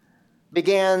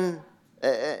 began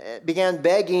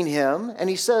begging him, and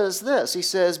he says this. He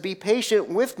says, be patient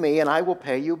with me and I will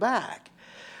pay you back.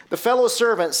 The fellow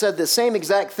servant said the same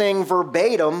exact thing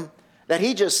verbatim that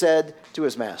he just said to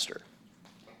his master.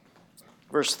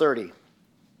 Verse 30,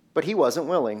 but he wasn't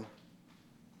willing.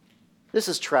 This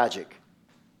is tragic.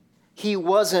 He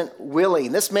wasn't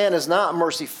willing. This man is not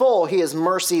merciful, he is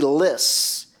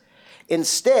merciless.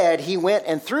 Instead, he went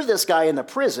and threw this guy in the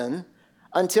prison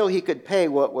until he could pay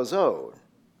what was owed.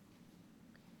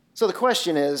 So the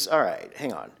question is, all right,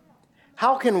 hang on.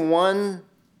 How can one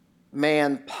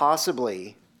man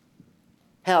possibly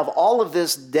have all of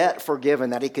this debt forgiven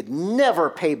that he could never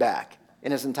pay back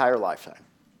in his entire lifetime?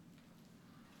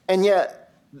 And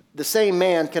yet, the same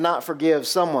man cannot forgive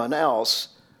someone else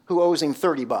who owes him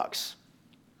 $30.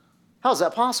 How is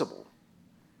that possible?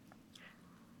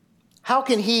 How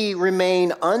can he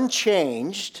remain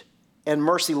unchanged and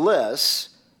merciless,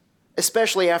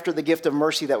 especially after the gift of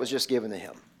mercy that was just given to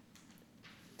him?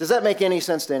 Does that make any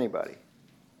sense to anybody?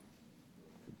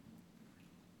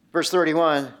 Verse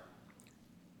 31,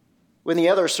 when the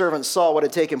other servants saw what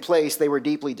had taken place, they were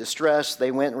deeply distressed.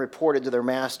 They went and reported to their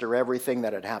master everything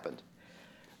that had happened.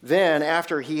 Then,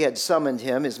 after he had summoned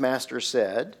him, his master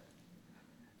said,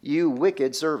 you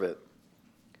wicked servant.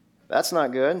 That's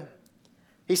not good.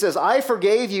 He says, I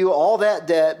forgave you all that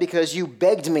debt because you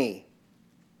begged me.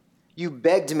 You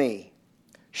begged me.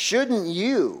 Shouldn't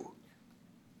you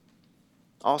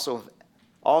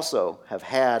also have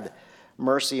had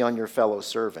mercy on your fellow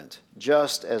servant,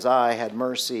 just as I had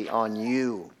mercy on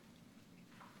you?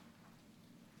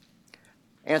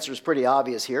 Answer is pretty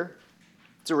obvious here.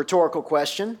 It's a rhetorical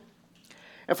question.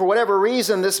 And for whatever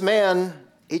reason, this man,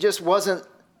 he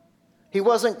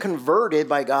wasn't converted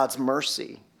by God's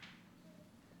mercy.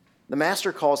 The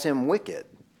master calls him wicked.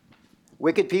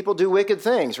 Wicked people do wicked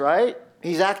things, right?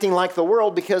 He's acting like the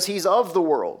world because he's of the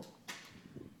world.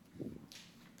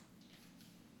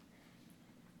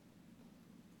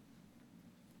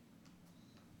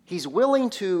 He's willing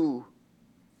to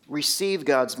receive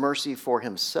God's mercy for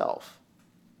himself,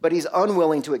 but he's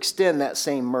unwilling to extend that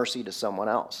same mercy to someone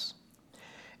else.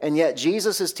 And yet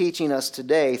Jesus is teaching us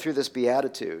today through this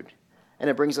beatitude, and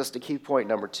it brings us to key point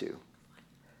number 2.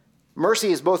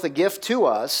 Mercy is both a gift to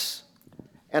us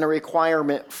and a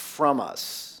requirement from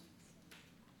us.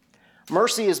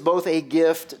 Mercy is both a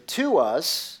gift to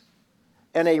us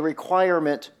and a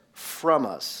requirement from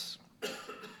us.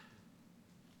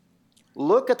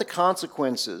 Look at the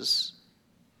consequences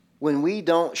when we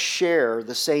don't share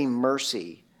the same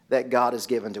mercy that God has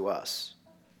given to us.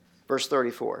 Verse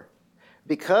 34.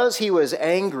 Because he was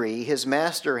angry, his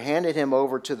master handed him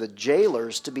over to the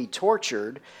jailers to be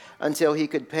tortured until he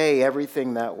could pay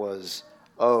everything that was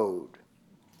owed.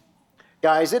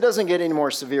 Guys, it doesn't get any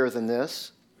more severe than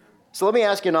this. So let me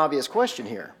ask you an obvious question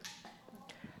here.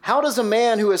 How does a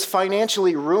man who is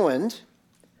financially ruined,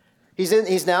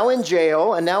 he's now in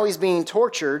jail and now he's being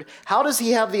tortured, how does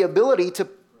he have the ability to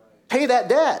pay that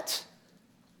debt?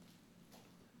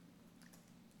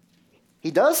 He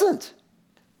doesn't.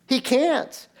 He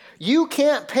can't. You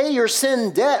can't pay your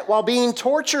sin debt while being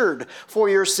tortured for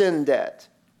your sin debt.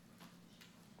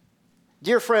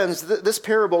 Dear friends, this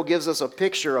parable gives us a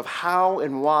picture of how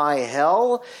and why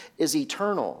hell is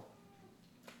eternal.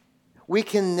 We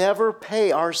can never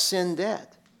pay our sin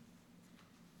debt.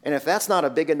 And if that's not a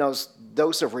big enough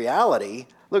dose of reality,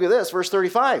 look at this, verse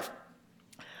 35.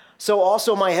 So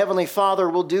also my heavenly Father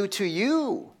will do to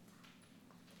you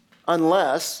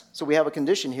unless, so we have a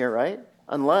condition here, right?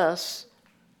 Unless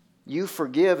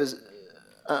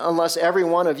every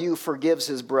one of you forgives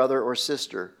his brother or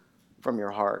sister from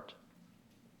your heart.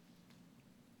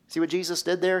 See what Jesus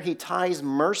did there? He ties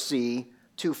mercy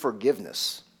to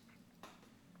forgiveness.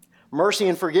 Mercy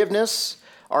and forgiveness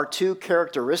are two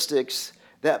characteristics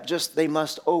that they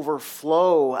must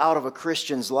overflow out of a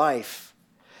Christian's life.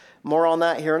 More on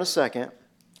that here in a second.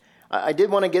 I did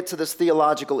want to get to this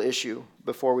theological issue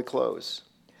before we close.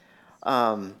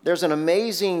 There's an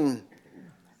amazing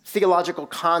theological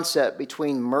concept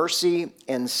between mercy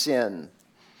and sin.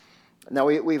 Now,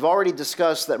 we've already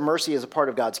discussed that mercy is a part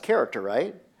of God's character,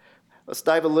 right? Let's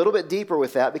dive a little bit deeper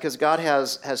with that because God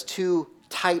has two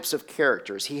types of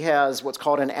characters. He has what's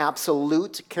called an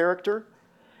absolute character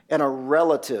and a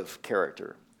relative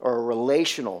character, or a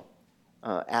relational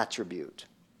attribute.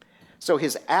 So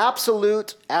his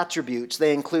absolute attributes,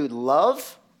 they include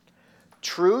love,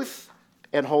 truth,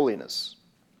 and holiness.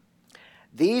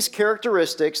 These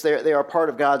characteristics, they are part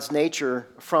of God's nature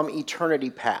from eternity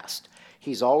past.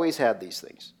 He's always had these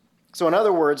things. So in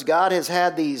other words, God has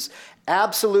had these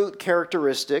absolute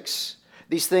characteristics,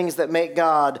 these things that make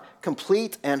God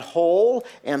complete and whole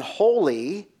and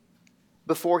holy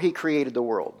before he created the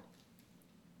world.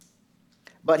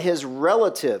 But his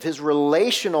relative, his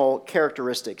relational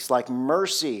characteristics like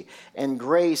mercy and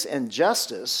grace and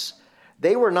justice,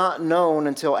 they were not known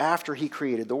until after he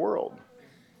created the world.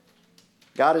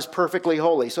 God is perfectly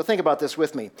holy. So think about this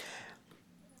with me.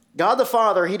 God the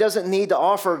Father, he doesn't need to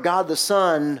offer God the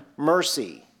Son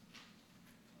mercy.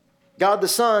 God the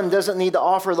Son doesn't need to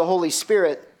offer the Holy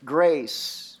Spirit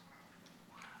grace.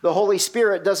 The Holy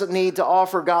Spirit doesn't need to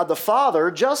offer God the Father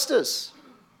justice.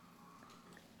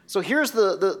 So here's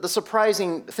the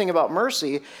surprising thing about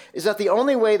mercy, is that the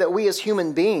only way that we as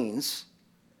human beings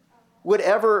would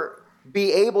ever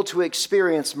be able to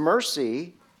experience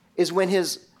mercy is when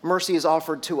his mercy is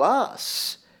offered to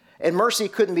us. And mercy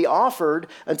couldn't be offered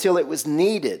until it was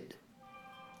needed.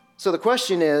 So the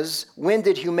question is, when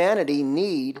did humanity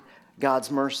need God's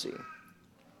mercy?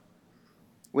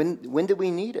 When did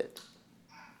we need it?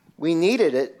 We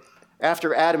needed it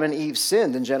after Adam and Eve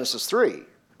sinned in Genesis 3,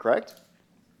 correct?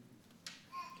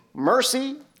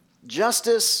 Mercy,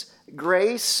 justice,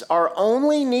 grace are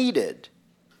only needed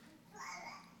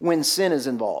when sin is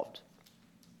involved.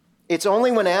 It's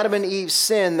only when Adam and Eve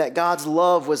sinned that God's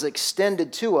love was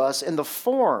extended to us in the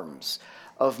forms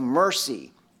of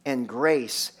mercy and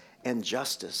grace and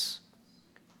justice.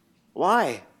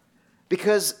 Why?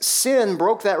 Because sin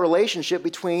broke that relationship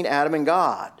between Adam and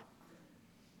God.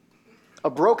 A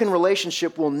broken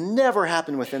relationship will never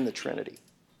happen within the Trinity.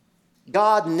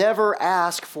 God never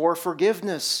asked for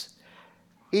forgiveness.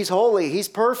 He's holy, he's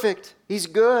perfect, he's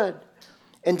good.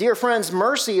 And dear friends,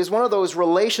 mercy is one of those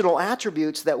relational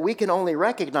attributes that we can only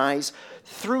recognize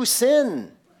through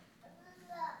sin.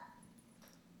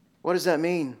 What does that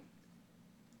mean?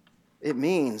 It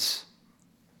means,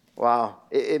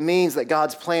 it means that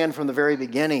God's plan from the very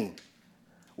beginning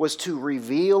was to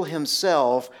reveal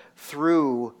himself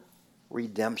through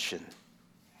redemption.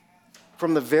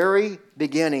 From the very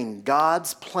beginning,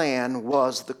 God's plan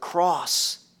was the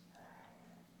cross.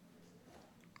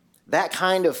 That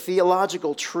kind of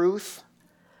theological truth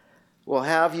will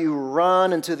have you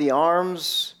run into the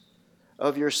arms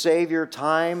of your Savior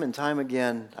time and time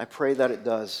again. I pray that it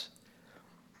does.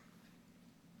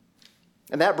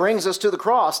 And that brings us to the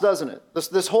cross, doesn't it?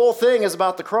 This whole thing is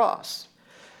about the cross.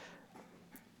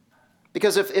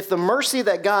 Because if the mercy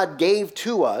that God gave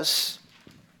to us,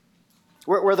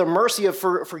 where the mercy of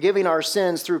forgiving our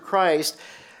sins through Christ,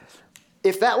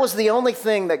 if that was the only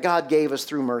thing that God gave us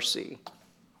through mercy,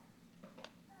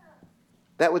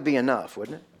 that would be enough,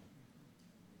 wouldn't it?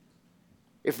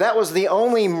 If that was the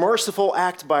only merciful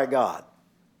act by God,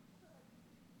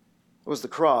 was the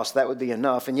cross, that would be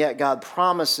enough. And yet God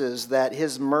promises that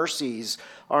his mercies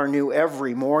are new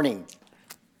every morning.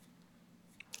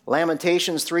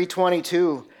 Lamentations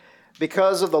 3:22,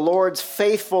 because of the Lord's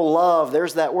faithful love,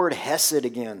 there's that word hesed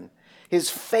again.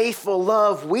 His faithful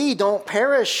love, we don't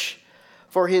perish,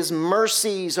 for his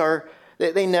mercies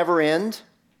they never end.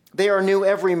 They are new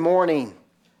every morning.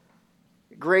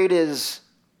 Great is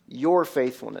your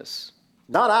faithfulness,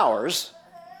 not ours.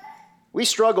 We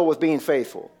struggle with being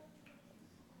faithful.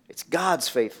 It's God's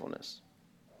faithfulness.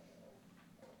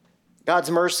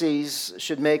 God's mercies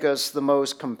should make us the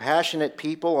most compassionate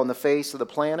people on the face of the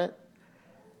planet.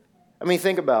 I mean,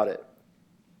 think about it.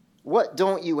 What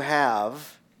don't you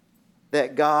have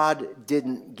that God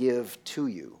didn't give to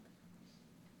you?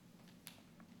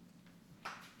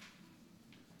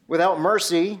 Without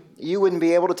mercy, you wouldn't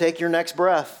be able to take your next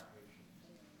breath.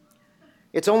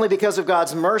 It's only because of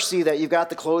God's mercy that you've got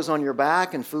the clothes on your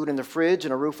back and food in the fridge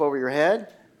and a roof over your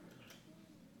head.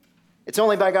 It's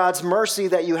only by God's mercy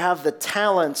that you have the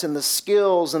talents and the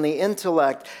skills and the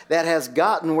intellect that has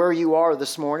gotten where you are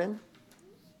this morning.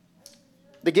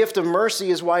 The gift of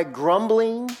mercy is why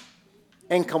grumbling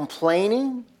and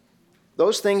complaining,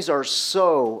 those things are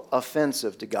so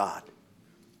offensive to God.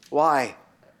 Why?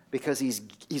 Because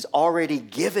he's already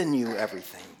given you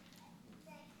everything.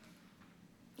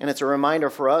 And it's a reminder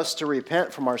for us to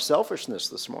repent from our selfishness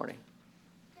this morning.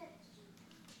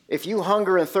 If you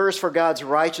hunger and thirst for God's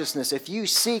righteousness, if you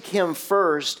seek him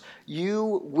first,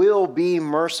 you will be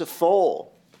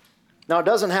merciful. Now, it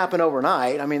doesn't happen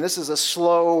overnight. I mean, this is a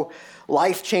slow,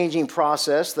 life-changing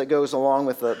process that goes along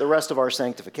with the rest of our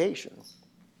sanctification.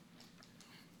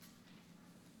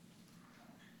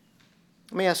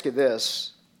 Let me ask you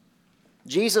this.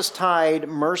 Jesus tied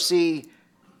mercy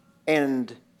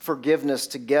and forgiveness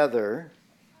together.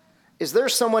 Is there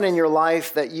someone in your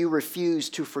life that you refuse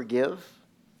to forgive?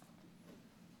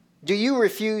 Do you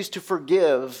refuse to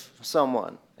forgive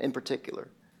someone in particular?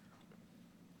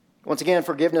 Once again,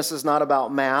 forgiveness is not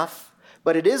about math,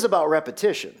 but it is about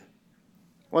repetition.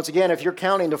 Once again, if you're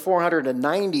counting to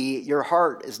 490, your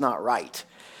heart is not right.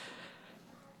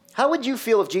 How would you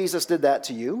feel if Jesus did that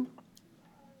to you?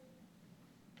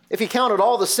 If he counted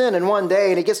all the sin in one day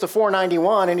and he gets to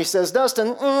 491 and he says,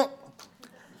 Dustin,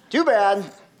 too bad.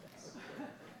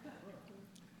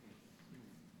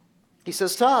 He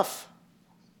says, tough.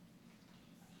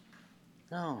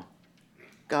 No.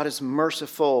 God is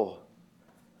merciful.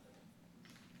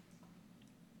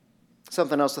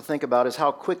 Something else to think about is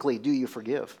how quickly do you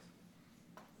forgive?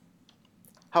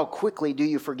 How quickly do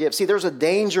you forgive? See, there's a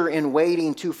danger in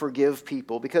waiting to forgive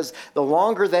people because the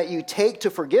longer that you take to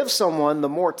forgive someone, the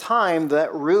more time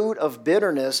that root of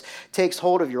bitterness takes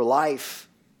hold of your life.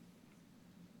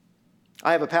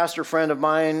 I have a pastor friend of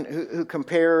mine who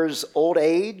compares old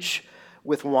age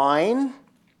with wine.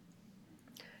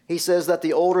 He says that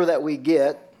the older that we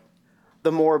get,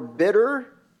 the more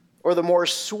bitter or the more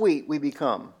sweet we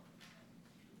become.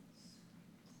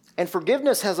 And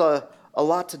forgiveness has a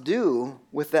lot to do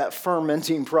with that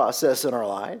fermenting process in our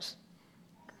lives.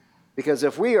 Because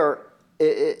if we're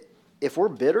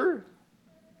bitter,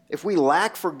 if we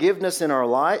lack forgiveness in our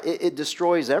life, it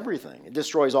destroys everything. It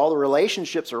destroys all the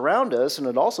relationships around us, and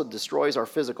it also destroys our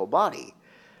physical body.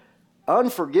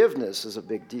 Unforgiveness is a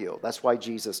big deal. That's why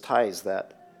Jesus ties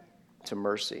that to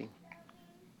mercy.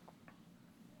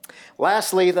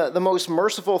 Lastly, the most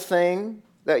merciful thing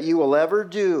that you will ever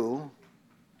do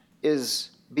is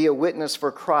be a witness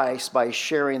for Christ by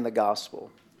sharing the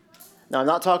gospel. Now, I'm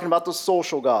not talking about the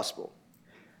social gospel.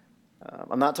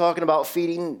 I'm not talking about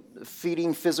feeding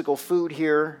physical food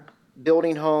here,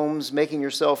 building homes, making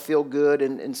yourself feel good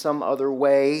in some other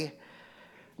way.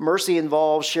 Mercy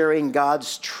involves sharing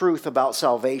God's truth about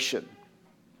salvation.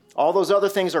 All those other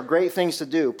things are great things to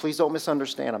do. Please don't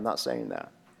misunderstand. I'm not saying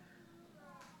that.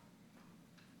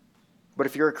 But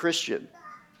if you're a Christian,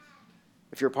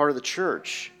 if you're a part of the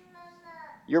church,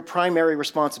 your primary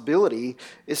responsibility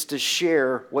is to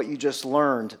share what you just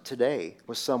learned today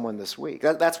with someone this week.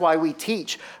 That's why we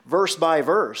teach verse by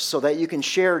verse, so that you can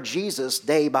share Jesus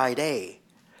day by day.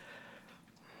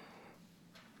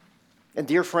 And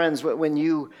dear friends, when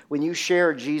you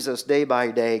share Jesus day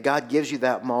by day, God gives you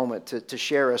that moment to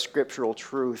share a scriptural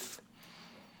truth.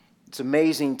 It's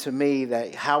amazing to me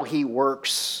that how he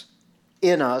works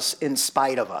in us in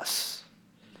spite of us.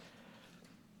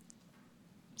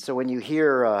 So when you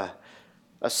hear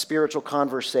a spiritual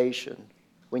conversation,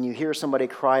 when you hear somebody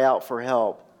cry out for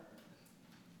help,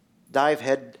 dive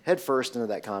head first into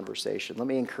that conversation. Let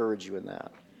me encourage you in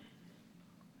that.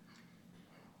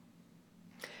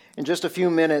 In just a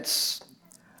few minutes,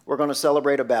 we're going to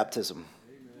celebrate a baptism.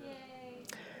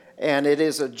 And it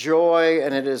is a joy,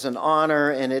 and it is an honor,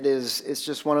 and it's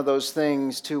just one of those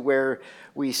things to where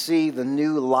we see the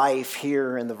new life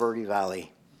here in the Verde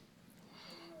Valley.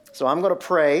 So I'm going to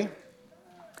pray,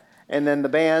 and then the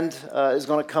band is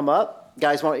going to come up.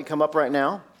 Guys, why don't you come up right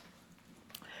now?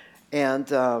 And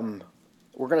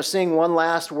we're going to sing one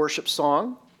last worship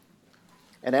song.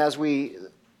 And as we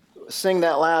sing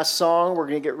that last song, we're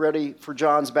going to get ready for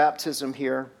John's baptism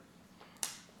here.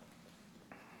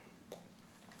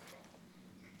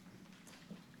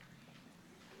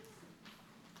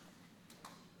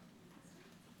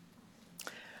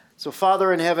 So,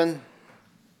 Father in heaven,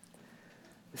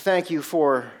 thank you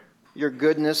for your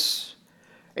goodness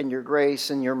and your grace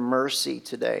and your mercy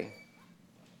today.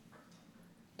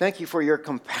 Thank you for your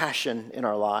compassion in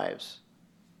our lives.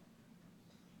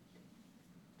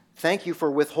 Thank you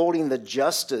for withholding the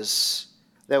justice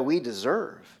that we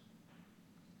deserve.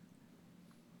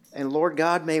 And Lord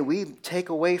God, may we take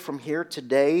away from here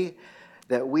today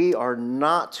that we are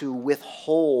not to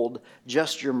withhold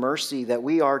just your mercy, that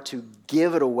we are to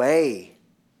give it away.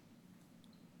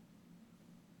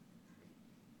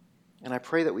 And I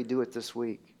pray that we do it this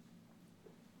week.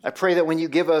 I pray that when you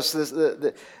give us this,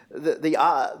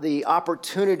 the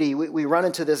opportunity, we run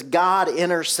into this God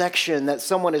intersection, that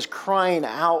someone is crying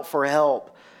out for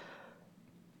help,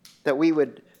 that we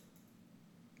would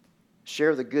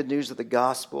share the good news of the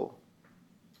gospel.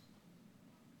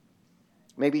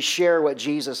 Maybe share what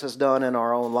Jesus has done in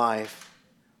our own life,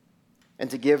 and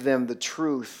to give them the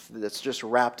truth that's just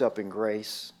wrapped up in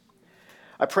grace.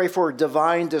 I pray for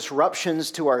divine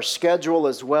disruptions to our schedule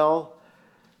as well.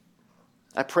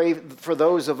 I pray for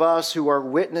those of us who are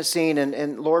witnessing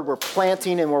and Lord, we're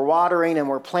planting and we're watering and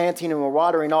we're planting and we're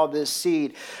watering all this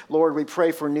seed. Lord, we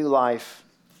pray for new life.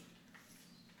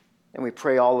 And we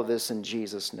pray all of this in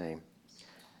Jesus' name.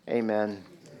 Amen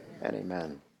and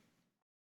amen.